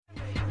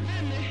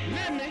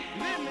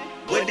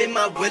What am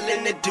I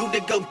willing to do to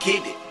go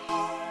get it?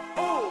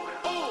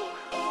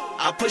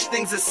 I push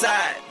things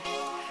aside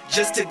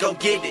just to go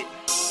get it.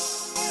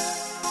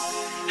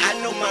 I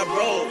know my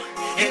role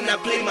and I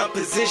play my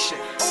position.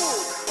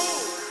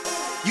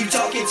 You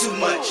talking too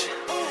much.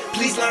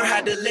 Please learn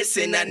how to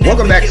listen.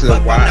 Welcome back to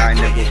Why I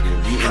Never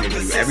Will. We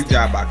interview every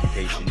job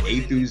occupation,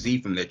 A through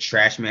Z, from the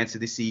trash man to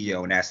the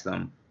CEO, and ask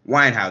them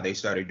why and how they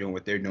started doing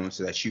what they're doing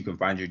so that you can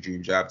find your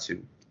dream job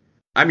too.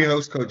 I'm your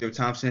host, Coach Joe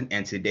Thompson,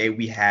 and today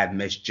we have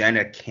Miss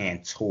Jenna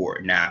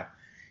Kantor. Now,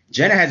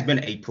 Jenna has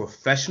been a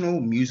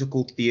professional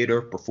musical theater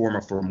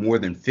performer for more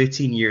than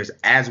 15 years,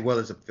 as well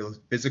as a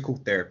physical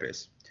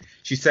therapist.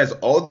 She says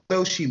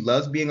although she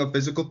loves being a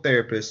physical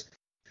therapist,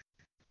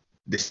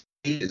 the stage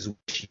is where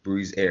she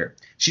breathes air.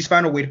 She's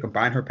found a way to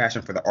combine her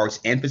passion for the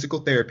arts and physical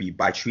therapy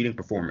by treating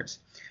performers.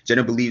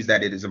 Jenna believes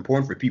that it is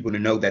important for people to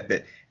know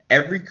that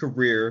every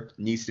career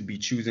needs to be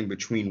choosing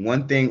between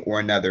one thing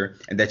or another,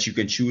 and that you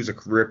can choose a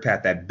career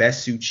path that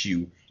best suits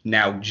you.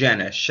 Now,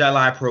 Jenna, shall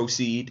I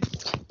proceed?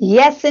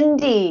 Yes,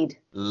 indeed.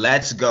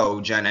 Let's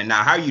go, Jenna.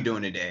 Now, how are you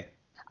doing today?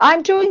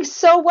 I'm doing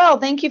so well.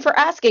 Thank you for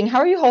asking. How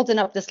are you holding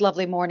up this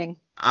lovely morning?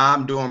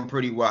 I'm doing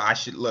pretty well. I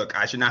should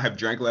not have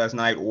drank last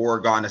night or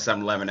gone to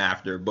 7-Eleven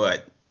after,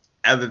 but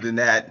other than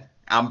that,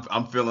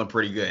 I'm feeling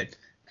pretty good.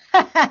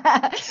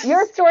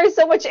 Your story is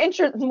so much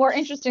more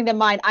interesting than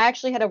mine. I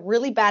actually had a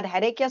really bad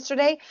headache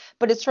yesterday,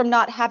 but it's from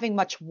not having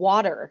much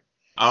water.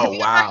 Oh, Have you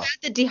wow. ever had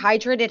the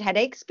dehydrated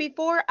headaches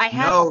before?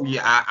 No,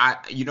 yeah, I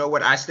you know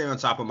what? I stay on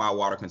top of my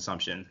water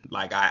consumption.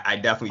 Like I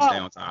definitely stay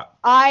on top.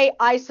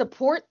 I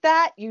support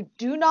that. You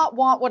do not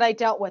want what I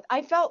dealt with.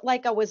 I felt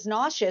like I was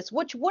nauseous,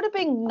 which would have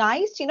been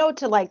nice,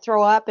 to like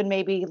throw up and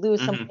maybe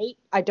lose some weight.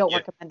 I don't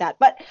recommend that.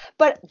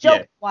 But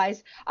joke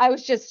wise, I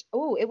was just,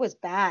 it was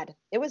bad.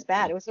 It was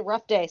bad. It was a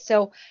rough day.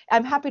 So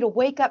I'm happy to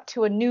wake up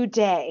to a new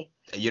day.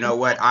 You know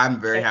what?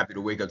 I'm very happy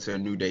to wake up to a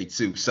new day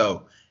too.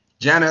 So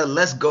Jenna,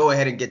 let's go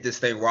ahead and get this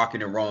thing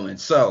rocking and rolling.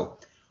 So,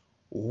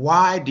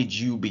 why did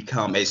you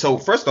become so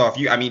first off,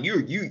 you're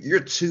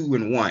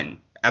 2-in-1.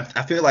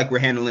 I feel like we're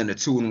handling a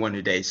 2-in-1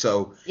 today.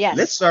 So, yes.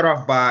 Let's start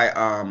off by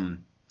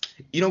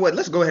you know what?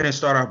 Let's go ahead and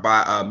start off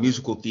by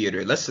musical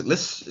theater. Let's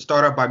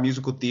start off by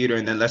musical theater,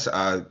 and then let's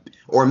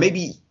or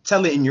maybe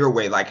tell it in your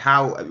way, like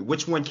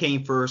which one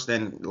came first,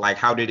 and like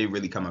how did it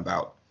really come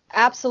about?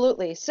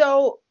 Absolutely.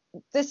 So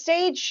the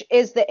stage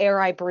is the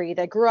air I breathe.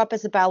 I grew up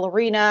as a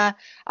ballerina.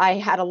 I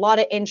had a lot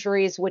of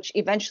injuries, which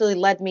eventually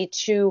led me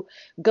to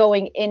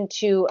going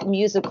into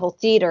musical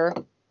theater.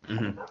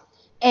 Mm-hmm.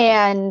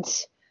 And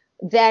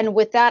then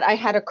with that, I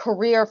had a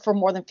career for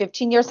more than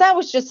 15 years. That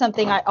was just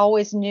something I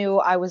always knew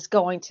I was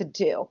going to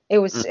do. It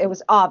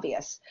was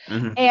obvious.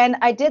 Mm-hmm. And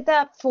I did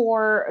that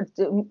for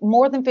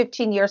more than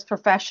 15 years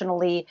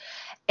professionally.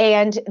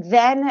 And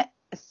then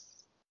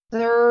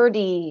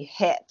 30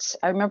 hit.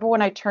 I remember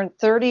when I turned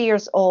 30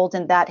 years old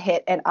and that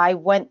hit, and I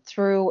went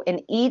through an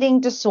eating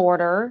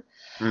disorder.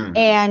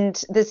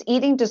 And this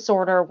eating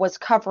disorder was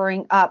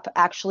covering up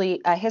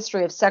actually a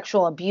history of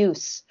sexual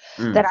abuse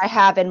that I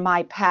have in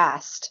my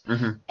past.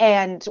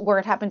 And where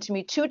it happened to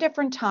me 2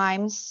 different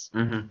times.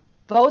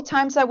 Both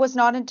times I was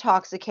not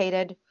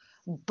intoxicated.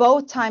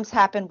 Both times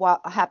happened while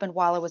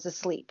I was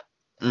asleep.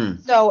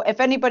 So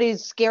if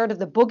anybody's scared of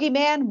the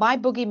boogeyman, my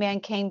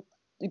boogeyman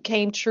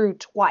came true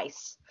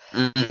twice.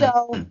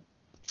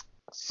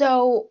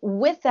 So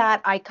with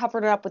that, I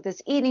covered it up with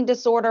this eating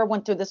disorder,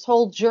 went through this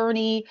whole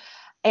journey,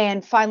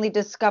 and finally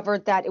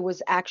discovered that it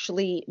was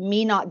actually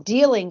me not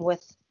dealing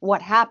with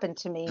what happened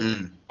to me.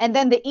 And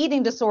then the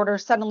eating disorder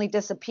suddenly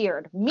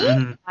disappeared.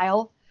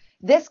 Meanwhile,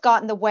 this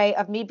got in the way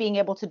of me being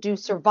able to do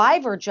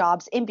survivor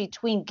jobs in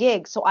between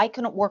gigs, so I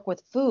couldn't work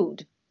with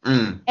food.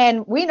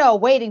 And we know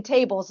waiting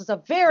tables is a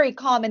very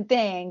common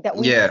thing that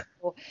we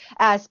do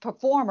as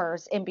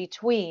performers in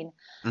between.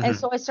 And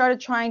so I started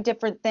trying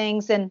different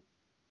things. And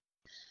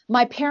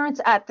my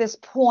parents at this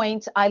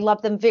point, I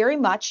love them very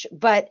much,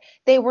 but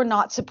they were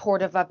not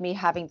supportive of me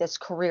having this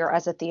career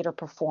as a theater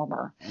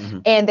performer.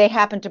 And they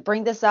happened to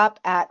bring this up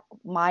at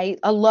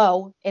a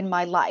low in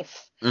my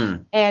life.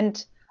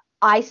 And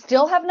I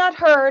still have not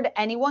heard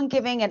anyone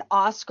giving an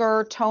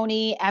Oscar,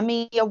 Tony,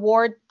 Emmy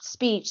award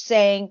speech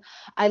saying,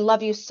 I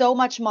love you so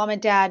much, Mom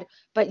and Dad,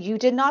 but you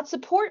did not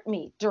support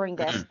me during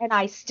this, and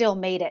I still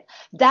made it.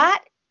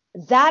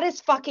 That is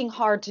fucking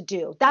hard to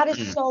do. That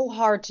is so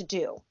hard to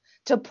do,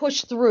 to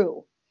push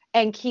through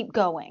and keep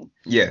going.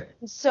 Yeah.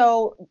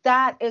 So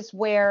that is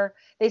where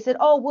they said,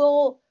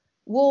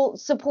 we'll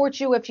support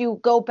you if you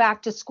go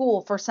back to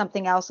school for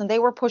something else. And they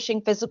were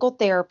pushing physical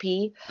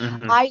therapy.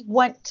 I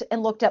went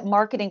and looked at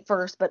marketing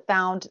first, but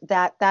found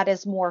that that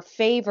is more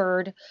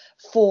favored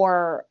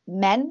for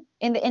men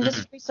in the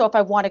industry. So if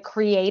I want a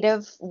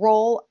creative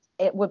role,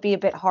 it would be a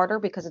bit harder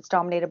because it's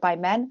dominated by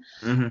men.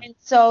 And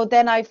so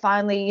then I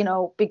finally,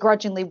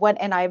 begrudgingly went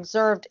and I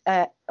observed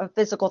a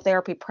physical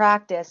therapy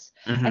practice.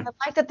 And I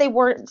liked that they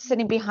weren't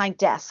sitting behind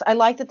desks. I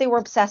liked that they were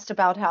obsessed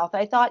about health.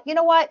 I thought, you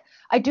know what?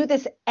 I do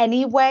this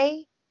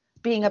anyway.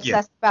 being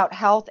obsessed about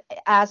health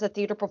as a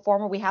theater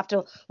performer. We have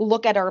to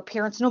look at our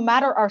appearance, no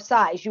matter our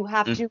size. You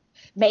have to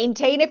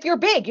maintain, if you're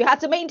big, you have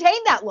to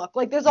maintain that look.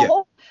 Like there's a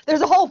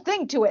whole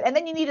thing to it. And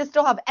then you need to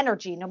still have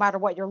energy no matter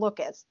what your look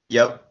is.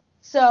 Yep.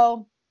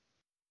 So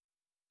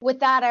with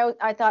that,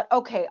 I thought,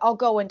 okay, I'll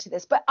go into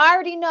this. But I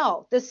already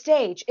know the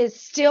stage is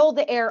still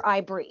the air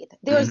I breathe.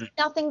 There's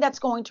nothing that's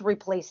going to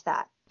replace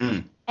that.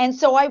 And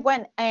so I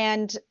went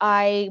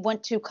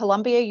to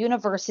Columbia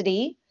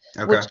University,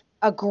 which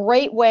a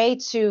great way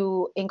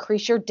to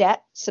increase your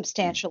debt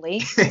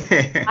substantially.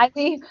 I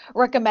highly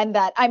recommend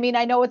that. I mean,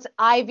 I know it's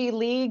Ivy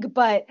League,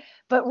 but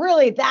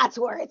really that's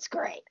where it's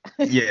great.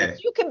 Yeah.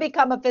 You can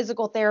become a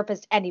physical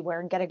therapist anywhere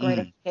and get a great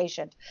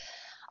education.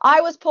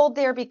 I was pulled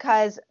there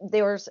because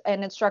there's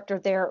an instructor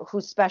there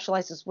who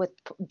specializes with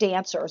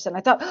dancers. And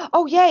I thought,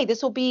 oh, yay,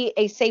 this will be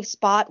a safe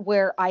spot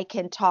where I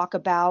can talk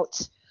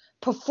about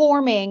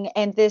performing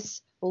and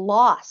this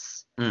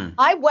loss.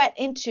 I went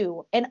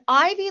into an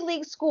Ivy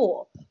League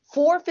school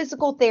for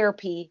physical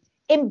therapy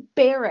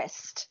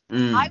embarrassed.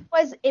 I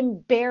was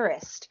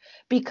embarrassed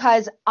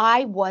because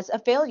I was a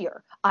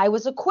failure. I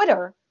was a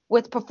quitter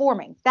with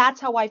performing.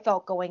 That's how I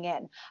felt going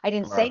in. I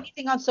didn't say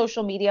anything on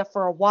social media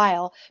for a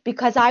while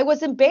because I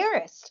was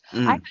embarrassed.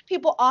 I had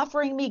people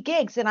offering me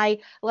gigs and I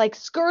like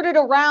skirted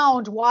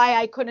around why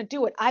I couldn't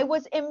do it. I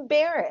was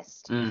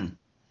embarrassed.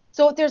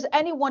 So if there's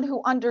anyone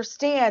who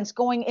understands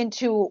going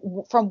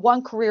into from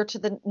one career to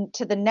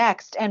the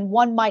next, and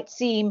one might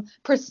seem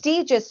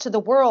prestigious to the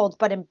world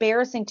but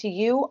embarrassing to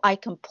you, I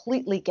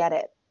completely get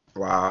it.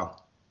 Wow.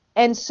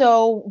 And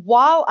so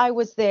while I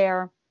was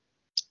there,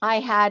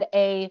 I had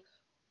a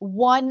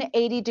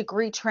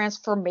 180-degree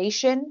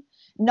transformation,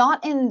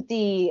 not in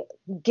the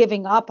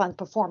giving up on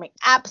performing,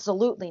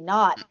 absolutely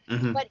not,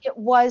 but it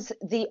was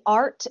the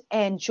art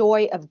and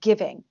joy of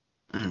giving.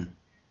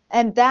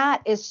 And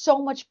that is so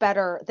much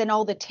better than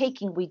all the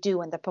taking we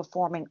do in the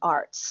performing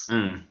arts.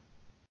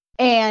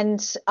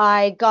 And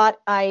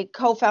I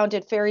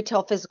co-founded Fairy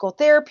Tale Physical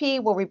Therapy,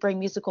 where we bring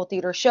musical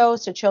theater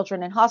shows to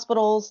children in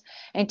hospitals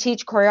and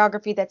teach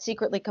choreography that's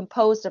secretly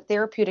composed of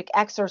therapeutic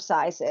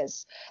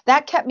exercises.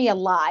 That kept me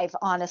alive,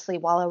 honestly,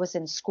 while I was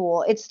in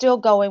school. It's still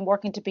going,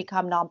 working to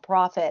become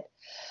nonprofit.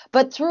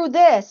 But through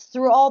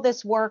all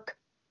this work,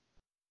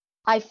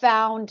 I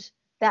found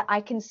that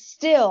I can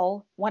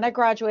still, when I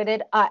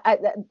graduated,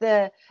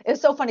 it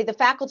was so funny. The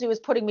faculty was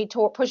pushing me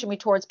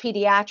towards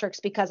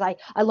pediatrics because I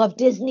love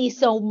Disney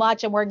so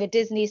much. I'm wearing a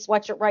Disney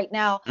sweatshirt right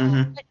now.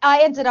 But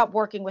I ended up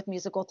working with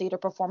musical theater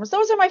performers.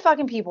 Those are my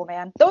fucking people,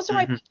 man. Those are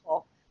my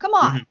people. Come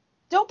on.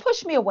 Don't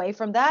push me away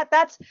from that.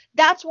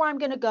 That's where I'm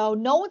going to go.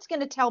 No one's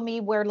going to tell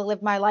me where to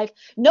live my life.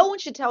 No one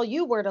should tell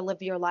you where to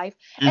live your life.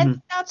 And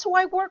that's who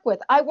I work with.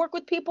 I work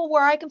with people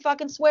where I can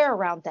fucking swear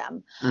around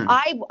them.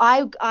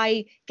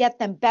 I get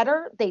them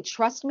better. They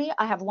trust me.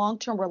 I have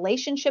long-term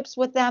relationships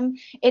with them.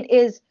 It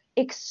is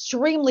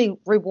extremely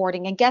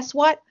rewarding. And guess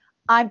what?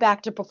 I'm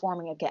back to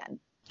performing again.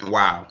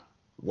 Wow.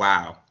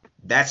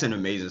 That's an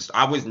amazing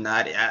story.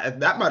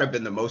 That might have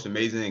been the most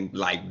amazing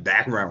like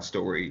background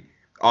story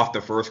off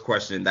the first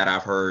question that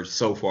I've heard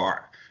so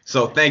far.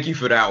 So thank you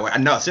for that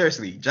one. No,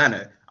 seriously,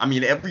 Jenna, I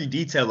mean, every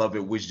detail of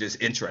it was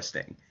just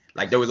interesting.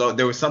 Like there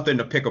was something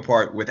to pick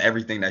apart with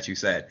everything that you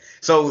said.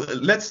 So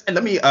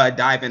let me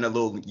dive in a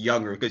little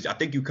younger, because I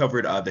think you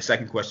covered the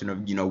second question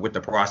of, what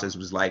the process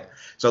was like.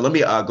 So let me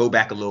go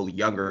back a little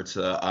younger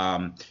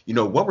to,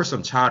 what were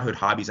some childhood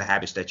hobbies or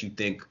habits that you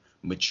think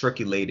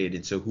matriculated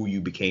into who you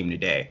became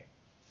today?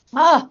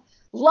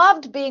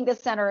 Loved being the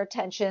center of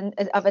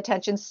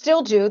attention,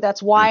 still do.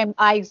 That's why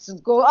I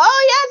go,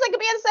 oh yes, I can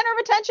be in the center of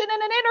attention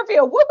in an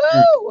interview.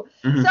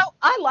 Woohoo! So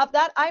I love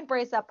that. I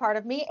embrace that part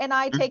of me and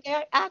I take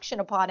action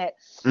upon it.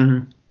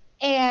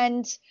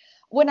 And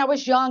when I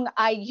was young,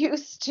 I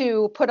used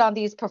to put on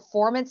these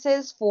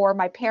performances for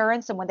my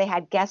parents, and when they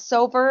had guests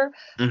over,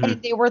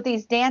 and they were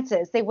these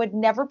dances, they would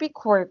never be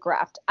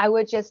choreographed. I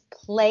would just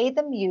play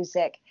the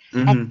music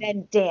and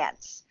then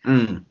dance.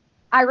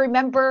 I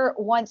remember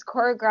once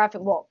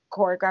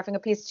choreographing a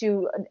piece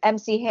to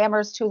MC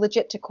Hammer's Too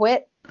Legit to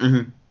Quit.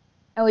 And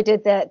we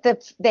did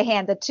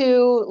the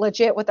two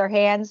legit with our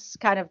hands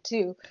kind of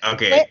to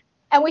quit.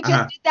 And we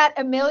just did that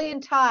a million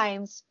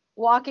times,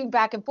 walking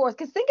back and forth.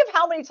 Because think of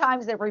how many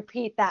times they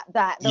repeat those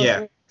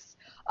lyrics.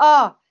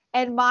 Oh,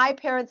 and my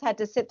parents had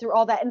to sit through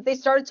all that. And they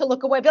started to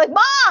look away, be like,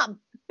 Mom!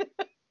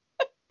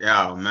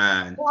 Oh,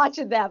 man.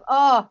 Watching them.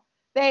 Oh,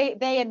 they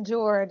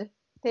endured.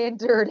 They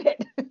endured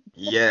it.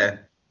 Yeah.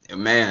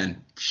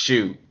 Man,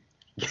 shoot.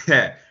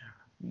 Yeah.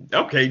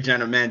 Okay,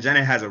 Jenna, man.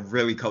 Jenna has a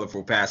really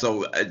colorful past.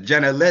 So,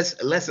 Jenna, let's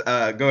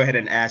go ahead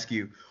and ask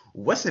you,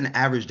 what's an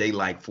average day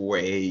like for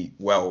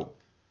I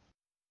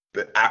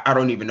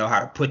don't even know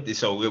how to put this.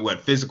 So,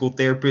 physical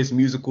therapist,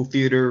 musical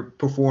theater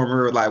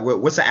performer, like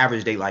what's the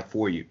average day like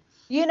for you?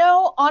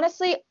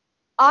 Honestly,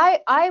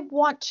 I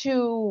want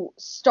to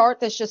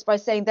start this just by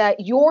saying that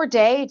your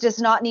day does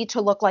not need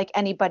to look like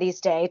anybody's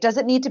day. It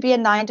doesn't need to be a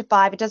 9 to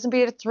 5. It doesn't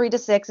be a 3 to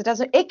 6.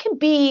 It can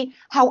be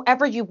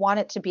however you want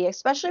it to be,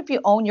 especially if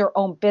you own your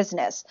own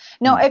business.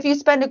 Now, if you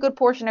spend a good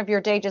portion of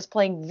your day just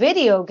playing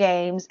video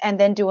games and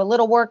then do a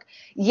little work,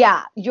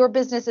 yeah, your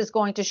business is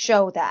going to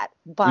show that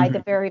by the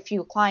very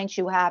few clients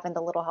you have and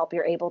the little help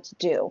you're able to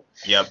do.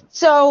 Yep.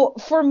 So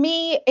for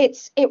me,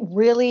 it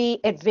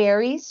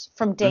varies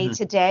from day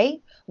to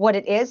day what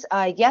it is.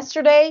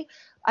 Yesterday,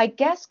 I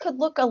guess could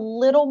look a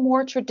little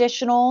more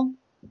traditional.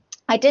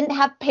 I didn't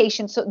have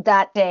patience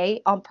that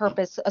day on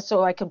purpose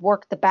so I could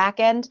work the back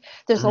end.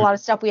 There's a lot of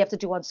stuff we have to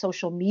do on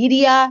social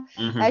media,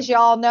 as you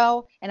all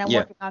know, and I'm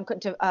working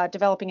on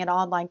developing an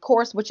online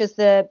course, which is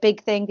the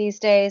big thing these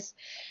days.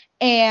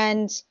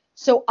 And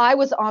so I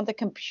was on the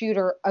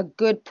computer a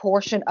good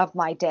portion of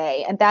my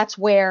day, and that's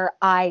where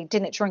I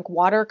didn't drink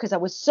water because I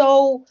was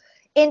so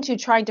into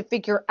trying to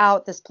figure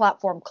out this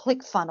platform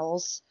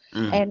ClickFunnels.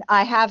 And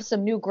I have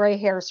some new gray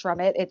hairs from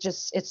it. It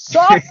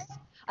sucks.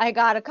 I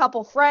got a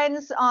couple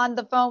friends on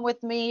the phone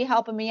with me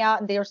helping me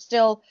out, and there's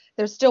still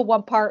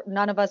one part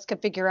none of us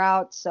could figure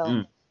out.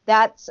 So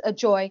that's a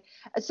joy.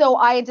 So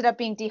I ended up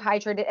being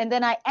dehydrated, and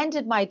then I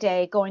ended my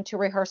day going to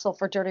rehearsal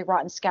for Dirty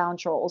Rotten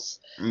Scoundrels,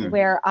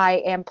 where I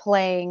am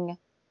playing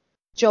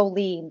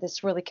Jolene,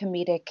 this really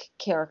comedic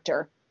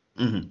character.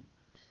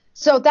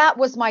 So that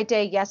was my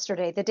day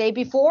yesterday. The day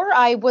before,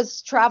 I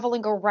was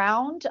traveling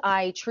around.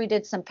 I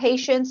treated some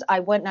patients. I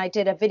went and I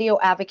did a video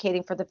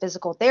advocating for the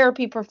physical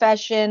therapy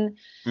profession.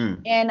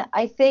 And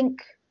I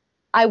think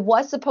I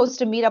was supposed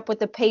to meet up with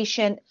the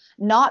patient,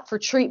 not for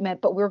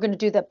treatment, but we were going to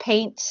do the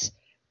paint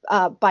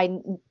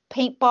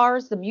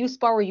bars, the Muse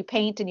bar where you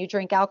paint and you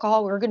drink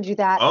alcohol. We were going to do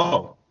that.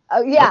 Oh.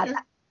 Yeah. Okay.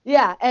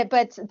 Yeah.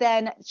 But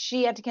then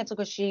she had to cancel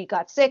because she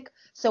got sick.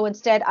 So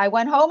instead, I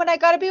went home and I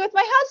got to be with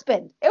my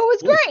husband. It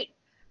was great.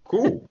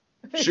 Cool.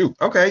 Shoot.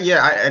 Okay.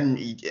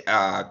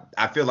 Yeah.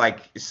 I feel like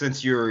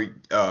since you're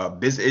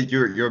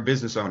you're a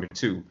business owner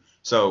too,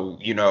 so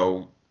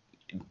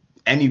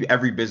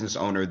every business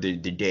owner, the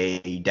day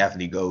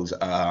definitely goes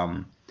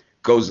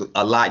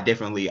a lot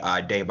differently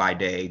day by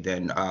day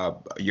than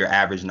your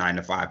average 9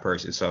 to 5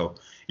 person. So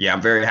yeah,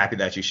 I'm very happy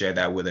that you shared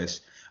that with us.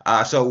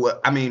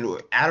 So I mean,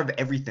 out of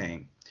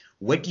everything,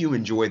 what do you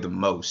enjoy the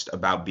most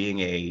about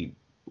being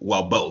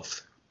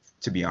both,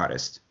 to be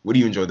honest? What do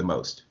you enjoy the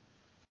most?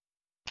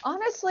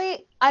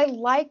 Honestly, I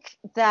like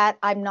that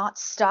I'm not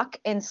stuck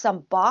in some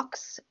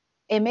box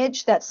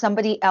image that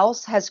somebody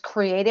else has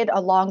created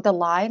along the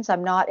lines.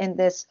 I'm not in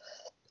this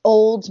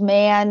old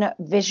man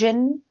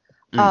vision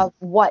of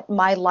what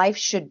my life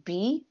should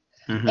be.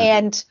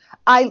 And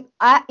I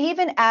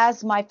even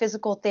as my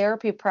physical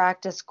therapy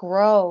practice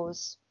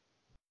grows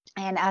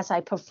and as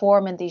I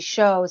perform in these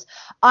shows,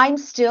 I'm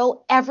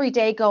still every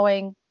day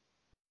going,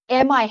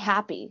 am I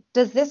happy?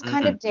 Does this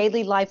kind of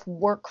daily life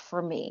work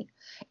for me?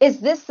 Is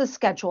this the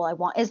schedule I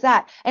want? Is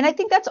that? And I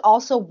think that's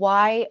also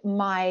why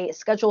my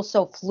schedule is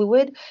so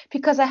fluid,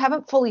 because I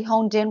haven't fully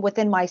honed in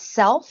within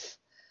myself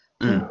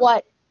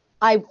what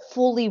I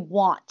fully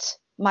want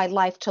my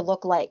life to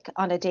look like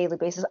on a daily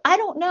basis. I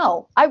don't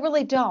know. I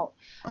really don't.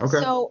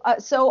 Okay.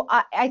 So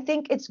I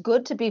think it's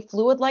good to be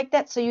fluid like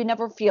that, so you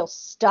never feel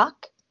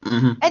stuck.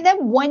 And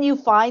then when you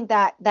find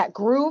that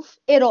groove,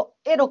 it'll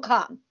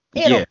come.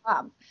 It'll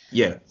come.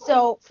 Yeah.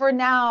 So for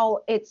now,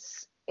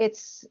 it's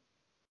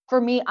for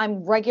me,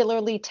 I'm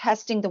regularly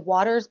testing the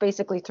waters,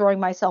 basically throwing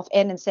myself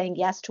in and saying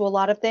yes to a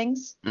lot of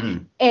things.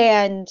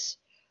 And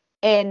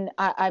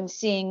I'm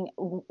seeing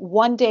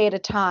one day at a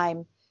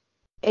time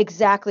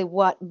exactly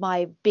what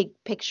my big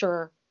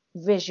picture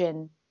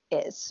vision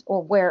is,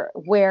 or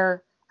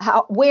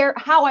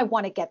how I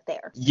want to get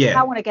there. Yeah.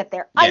 How I want to get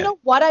there. Yeah. I know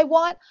what I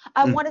want.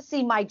 I want to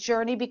see my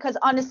journey, because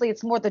honestly,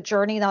 it's more the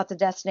journey, not the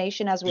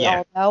destination, as we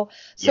all know.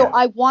 So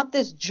I want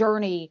this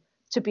journey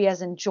to be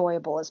as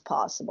enjoyable as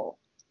possible.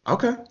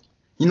 Okay.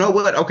 You know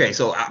what? Okay.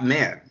 So,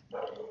 man,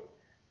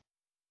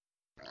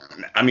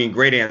 I mean,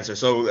 great answer.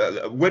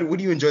 So what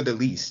do you enjoy the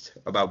least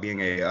about being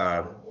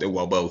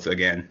both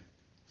again?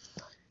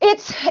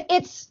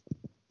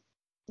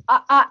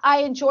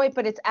 I enjoy it,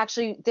 but it's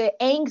actually,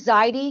 the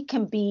anxiety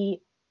can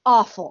be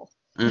awful.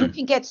 You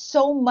can get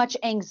so much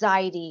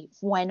anxiety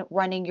when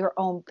running your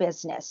own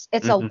business.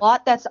 It's a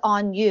lot that's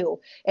on you.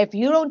 If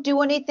you don't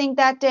do anything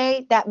that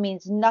day, that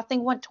means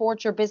nothing went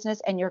towards your business,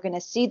 and you're going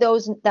to see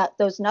those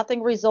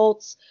nothing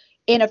results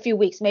in a few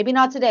weeks. Maybe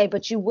not today,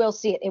 but you will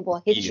see it. It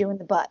will hit you in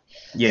the butt.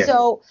 Yeah.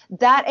 So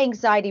that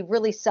anxiety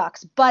really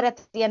sucks. But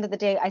at the end of the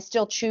day, I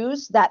still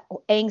choose that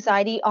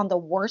anxiety on the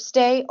worst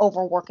day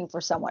over working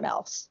for someone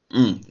else.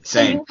 Same.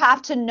 So you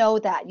have to know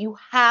that. You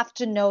have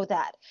to know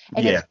that.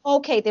 And it's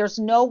okay. There's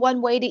no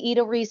one way to eat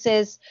a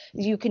Reese's.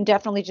 You can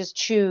definitely just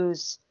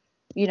choose,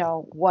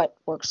 what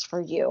works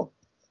for you.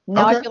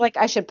 Now I feel like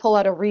I should pull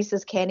out a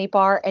Reese's candy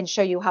bar and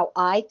show you how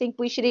I think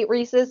we should eat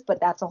Reese's, but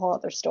that's a whole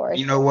other story.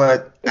 You know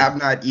what? I've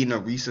not eaten a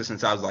Reese's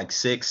since I was like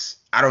 6.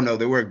 I don't know.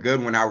 They were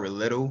good when I was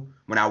little,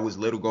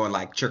 going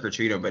like trick or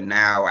treating, but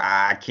now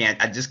I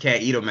can't. I just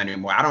can't eat them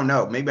anymore. I don't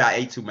know. Maybe I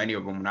ate too many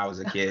of them when I was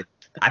a kid.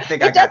 I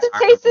think It doesn't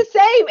taste the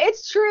same.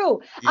 It's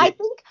true. Yeah. I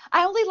think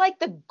I only like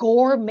the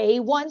gourmet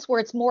ones where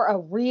it's more a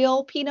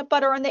real peanut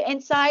butter on the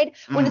inside.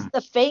 When it's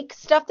the fake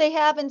stuff they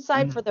have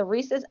inside for the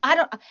Reese's,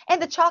 and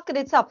the chocolate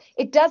itself,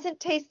 it doesn't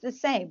taste the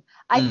same.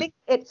 I think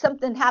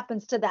something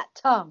happens to that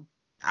tongue.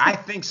 I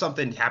think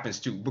something happens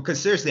too, because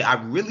seriously, I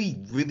really,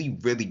 really,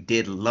 really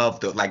did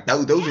love those were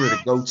the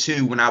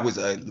go-to when I was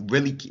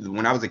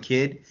a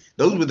kid.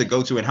 Those were the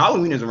go-to, and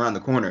Halloween is around the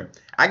corner.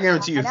 I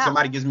guarantee you, if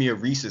somebody gives me a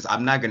Reese's,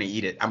 I'm not gonna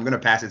eat it. I'm gonna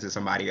pass it to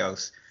somebody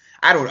else.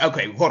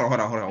 Okay, hold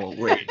on.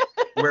 Wait,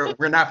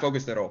 we're not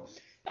focused at all.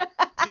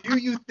 Do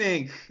you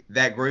think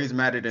that grades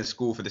mattered in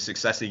school for the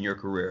success in your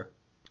career?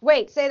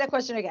 Wait, say that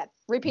question again.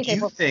 Repeat it.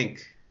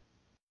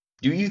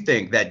 Do you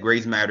think that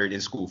grades mattered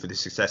in school for the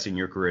success in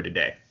your career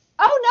today?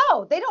 Oh,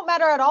 no, they don't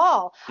matter at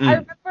all. I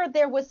remember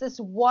there was this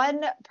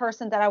one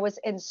person that I was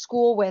in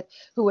school with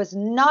who was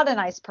not a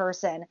nice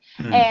person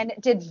and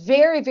did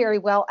very, very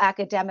well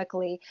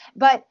academically.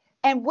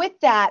 And with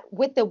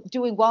the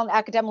doing well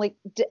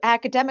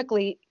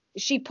academically,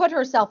 she put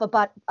herself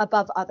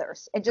above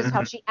others and just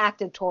how she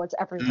acted towards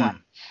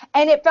everyone.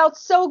 And it felt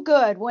so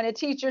good when a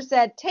teacher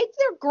said, take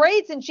their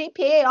grades and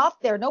GPA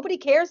off there. Nobody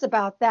cares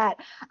about that.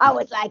 I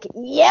was like,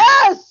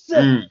 yes.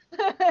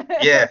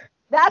 Yeah.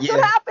 That's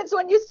what happens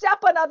when you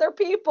step on other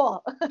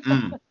people.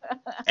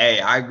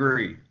 Hey, I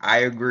agree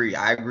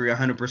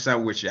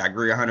 100% with you. I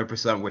agree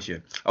 100% with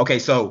you. Okay,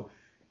 so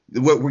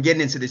we're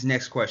getting into this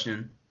next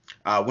question.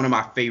 One of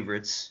my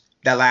favorites.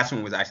 That last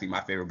one was actually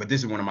my favorite, but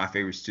this is one of my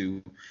favorites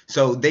too.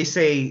 So they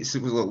say,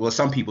 well,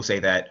 some people say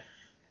that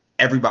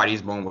everybody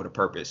is born with a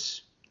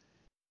purpose.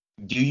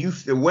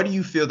 What do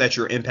you feel that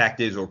your impact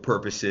is or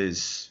purpose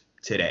is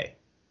today?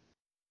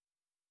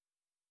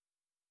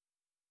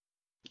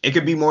 It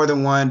could be more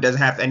than one.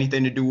 Doesn't have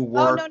anything to do with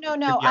work. Oh,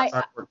 no.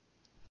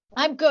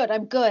 I'm good.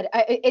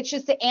 It's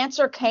just the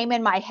answer came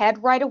in my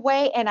head right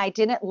away, and I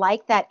didn't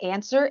like that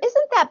answer.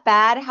 Isn't that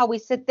bad how we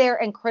sit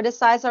there and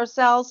criticize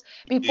ourselves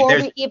before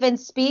we even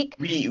speak?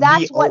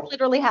 That's what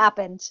literally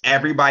happened.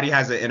 Everybody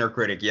has an inner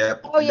critic.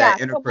 Yep. Oh, yeah.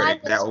 That inner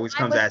critic that always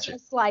comes at you.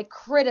 Just like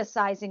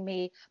criticizing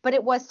me, but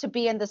it was to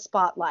be in the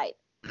spotlight.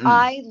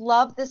 I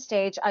love the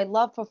stage. I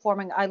love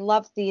performing. I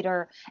love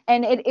theater.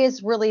 And it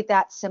is really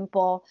that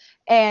simple.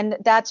 And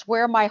that's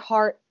where my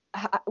heart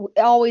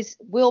always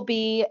will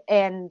be.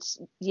 And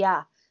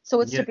so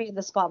it's to be in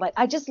the spotlight.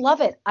 I just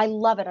love it. I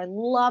love it. I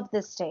love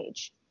this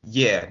stage.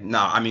 Yeah,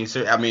 no,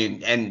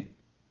 and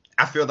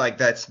I feel like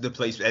that's the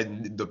place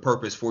and the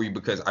purpose for you,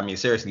 because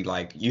seriously,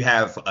 like, you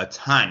have a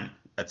ton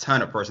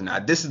of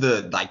personality. This is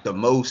the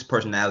most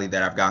personality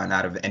that I've gotten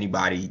out of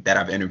anybody that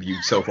I've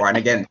interviewed so far. And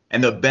again,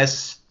 and the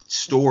best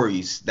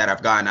stories that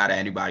I've gotten out of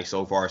anybody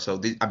so far. So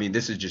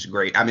this is just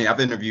great. I've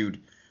interviewed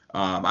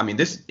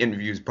this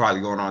interview is probably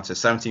going on to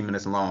 17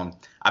 minutes long.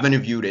 I've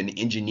interviewed an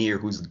engineer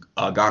who's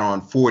gone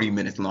on 40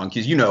 minutes long,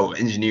 because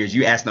engineers,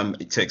 you ask them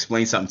to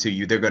explain something to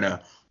you,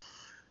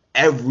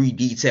 every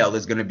detail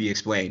is gonna be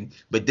explained.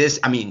 But this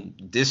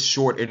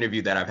short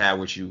interview that I've had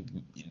with you,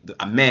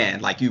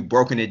 man, like, you've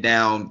broken it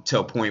down to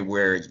a point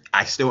where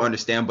I still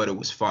understand, but it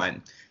was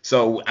fun.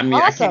 So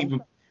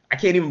awesome. I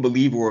can't even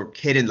believe we're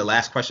hitting the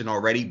last question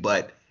already,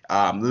 but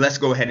let's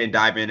go ahead and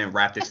dive in and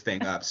wrap this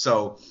thing up.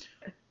 So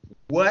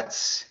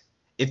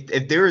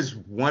if there is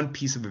one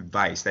piece of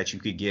advice that you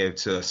could give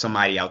to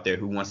somebody out there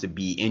who wants to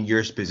be in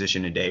your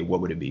position today,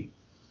 what would it be?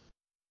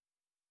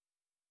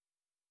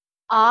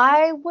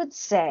 I would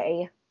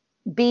say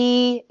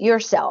be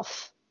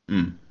yourself.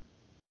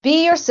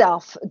 Be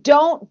yourself.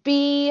 Don't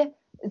be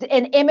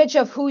an image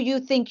of who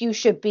you think you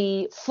should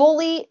be.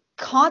 Fully,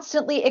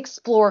 constantly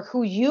explore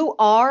who you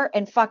are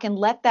and fucking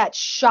let that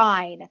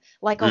shine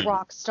like a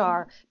rock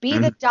star. Be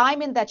the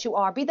diamond that you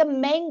are. Be the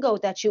mango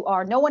that you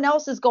are. No one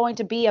else is going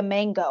to be a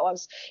mango. I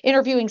was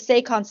interviewing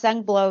Saikon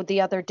Sengblo the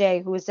other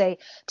day, who is a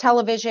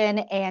television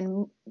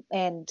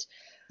and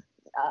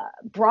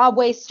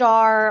Broadway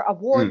star,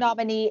 award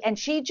nominee, and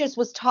she just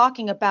was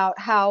talking about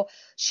how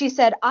she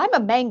said, I'm a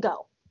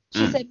mango.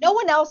 She said, no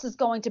one else is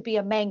going to be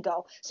a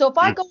mango. So if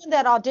I go in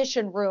that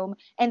audition room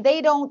and they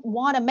don't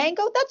want a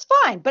mango, that's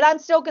fine. But I'm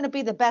still going to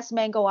be the best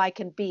mango I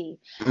can be.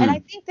 And I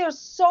think there's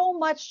so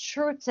much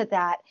truth to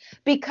that,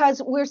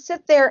 because we're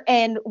sit there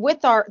and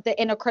with the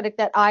inner critic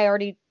that I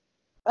already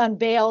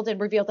unveiled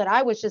and revealed that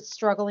I was just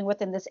struggling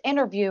with in this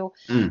interview.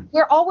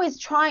 We're always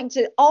trying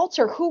to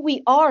alter who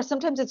we are.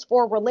 Sometimes it's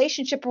for a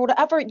relationship or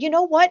whatever. You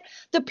know what?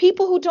 The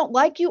people who don't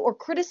like you or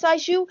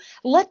criticize you,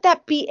 let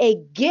that be a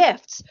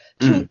gift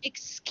to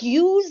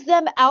excuse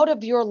them out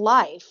of your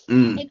life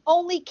and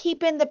only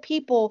keep in the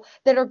people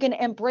that are going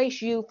to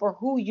embrace you for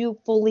who you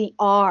fully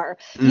are.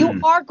 You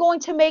are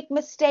going to make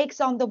mistakes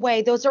on the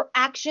way. Those are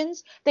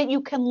actions that you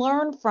can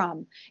learn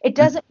from. It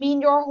doesn't mean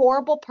you're a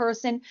horrible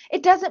person.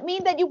 It doesn't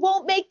mean that you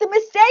won't make the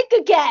mistake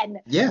again.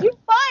 Yeah. You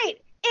might.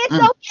 It's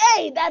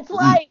okay. That's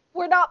life.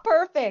 We're not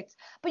perfect.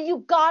 But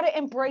you got to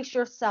embrace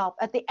yourself.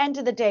 At the end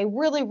of the day,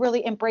 really,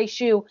 really embrace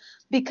you,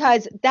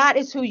 because that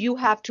is who you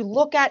have to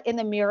look at in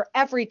the mirror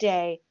every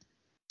day.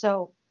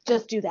 So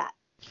just do that.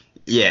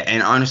 Yeah,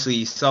 and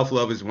honestly,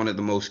 self-love is one of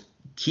the most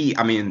key.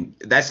 I mean,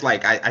 that's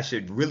like I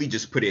should really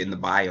just put it in the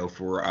bio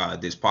for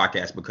this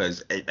podcast,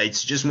 because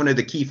it's just one of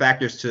the key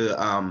factors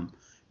to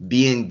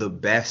being the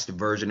best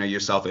version of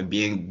yourself and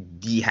being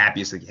the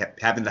happiest,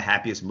 having the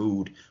happiest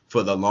mood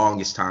for the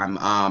longest time.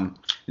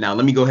 Now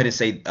let me go ahead and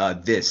say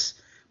this,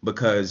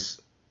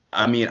 because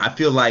I mean, I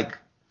feel like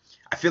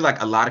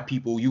a lot of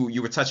people,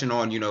 you were touching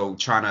on,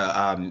 trying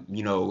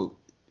to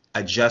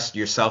adjust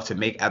yourself to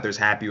make others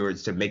happy or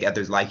to make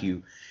others like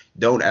you.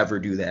 Don't ever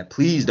do that.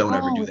 Please don't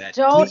ever do that.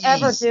 Don't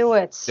ever do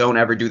it. Don't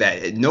ever do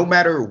that. No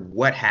matter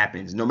what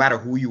happens, no matter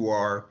who you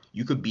are,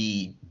 you could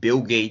be Bill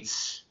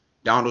Gates,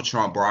 Donald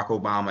Trump, Barack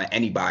Obama,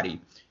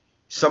 anybody.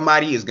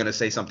 Somebody is going to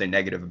say something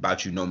negative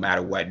about you no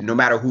matter what, no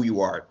matter who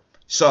you are.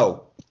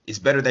 So it's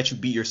better that you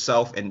be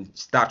yourself and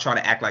stop trying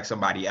to act like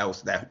somebody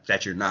else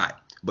that you're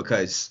not,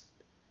 because,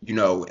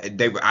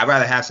 I'd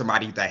rather have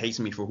somebody that hates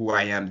me for who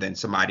I am than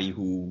somebody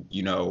who,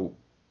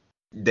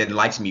 that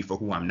likes me for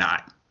who I'm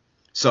not.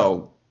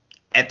 So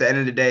at the end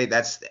of the day,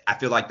 I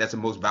feel like that's the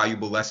most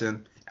valuable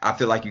lesson. I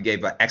feel like you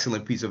gave an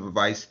excellent piece of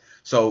advice.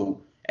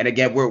 So, and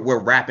again, we're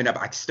wrapping up.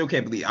 I still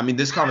can't believe,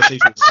 this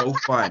conversation was so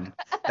fun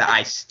that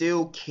I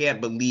still can't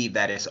believe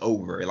that it's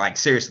over. Like,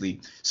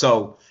 seriously.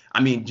 So,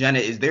 Jenna,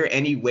 is there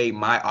any way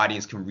my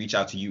audience can reach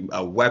out to you?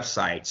 A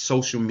website,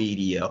 social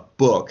media,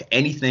 book,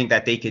 anything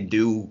that they can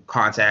do,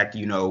 contact,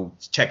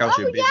 check out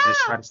your business,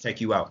 try to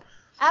check you out?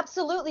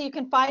 Absolutely. You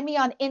can find me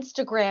on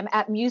Instagram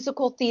at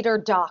Musical Theater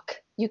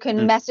Doc. You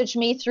can message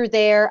me through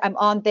there. I'm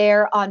on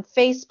there. On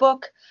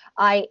Facebook,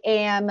 I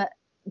am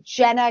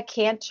Jenna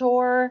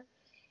Kantor,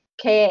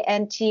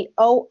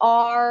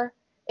 Kantor.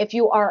 If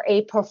you are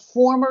a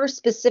performer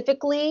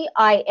specifically,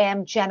 I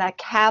am Jenna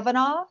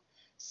Kavanaugh,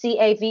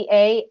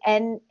 Cavanaughh.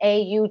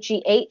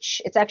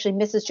 It's actually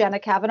Mrs. Jenna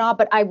Kavanaugh,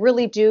 but I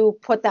really do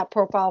put that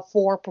profile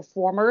for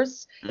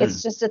performers.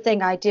 It's just a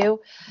thing I do.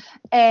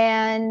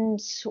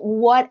 And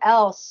what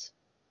else?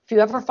 If you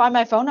ever find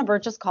my phone number,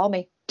 just call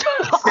me.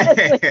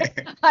 Honestly,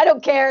 I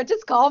don't care.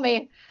 Just call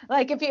me.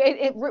 Like, if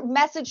you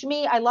message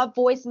me, I love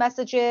voice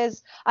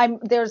messages.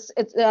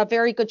 It's a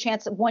very good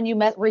chance that when you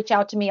reach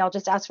out to me, I'll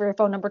just ask for your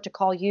phone number to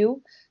call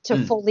you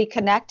to fully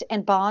connect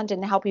and bond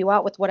and help you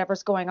out with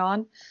whatever's going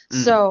on.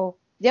 So,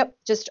 yep,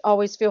 just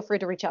always feel free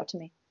to reach out to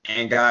me.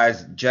 And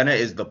guys, Jenna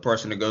is the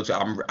person to go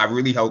to. I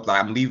really hope,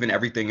 I'm leaving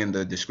everything in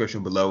the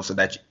description below so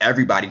that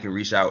everybody can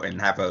reach out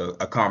and have a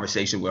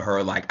conversation with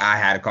her, like I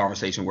had a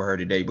conversation with her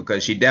today,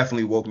 because she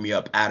definitely woke me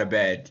up out of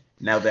bed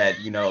now that,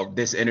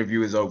 this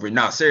interview is over.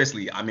 No,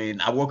 seriously,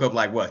 I woke up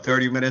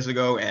 30 minutes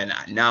ago, and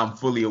now I'm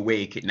fully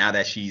awake now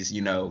that she's,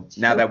 now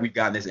that we've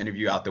gotten this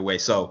interview out the way.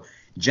 So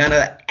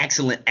Jenna,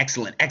 excellent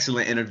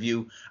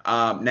interview.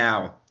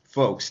 Now,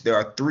 folks, there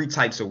are 3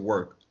 types of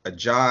work: a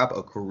job,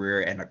 a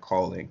career, and a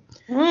calling.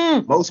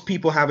 Most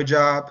people have a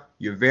job.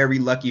 You're very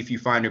lucky if you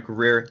find a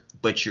career,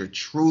 but you're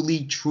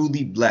truly,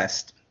 truly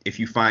blessed if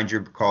you find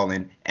your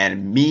calling.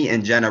 And me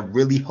and Jenna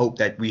really hope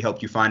that we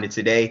helped you find it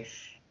today.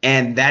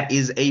 And that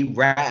is a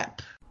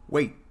wrap.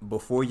 Wait,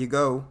 before you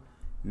go,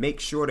 make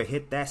sure to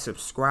hit that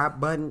subscribe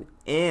button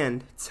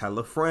and tell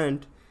a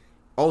friend.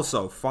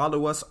 Also,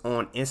 follow us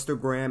on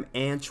Instagram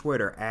and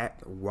Twitter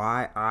at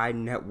YI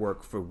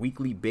Network for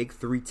weekly Big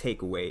 3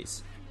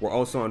 takeaways. We're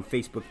also on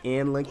Facebook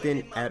and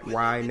LinkedIn at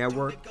YI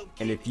Network.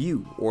 And if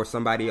you or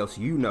somebody else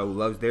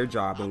loves their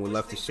job and would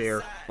love to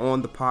share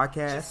on the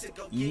podcast,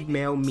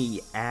 email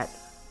me at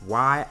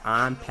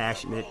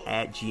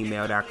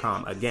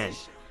whyimpassionate@gmail.com. Again,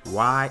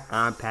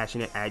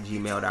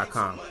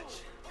 whyimpassionate@gmail.com.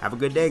 Have a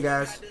good day,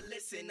 guys.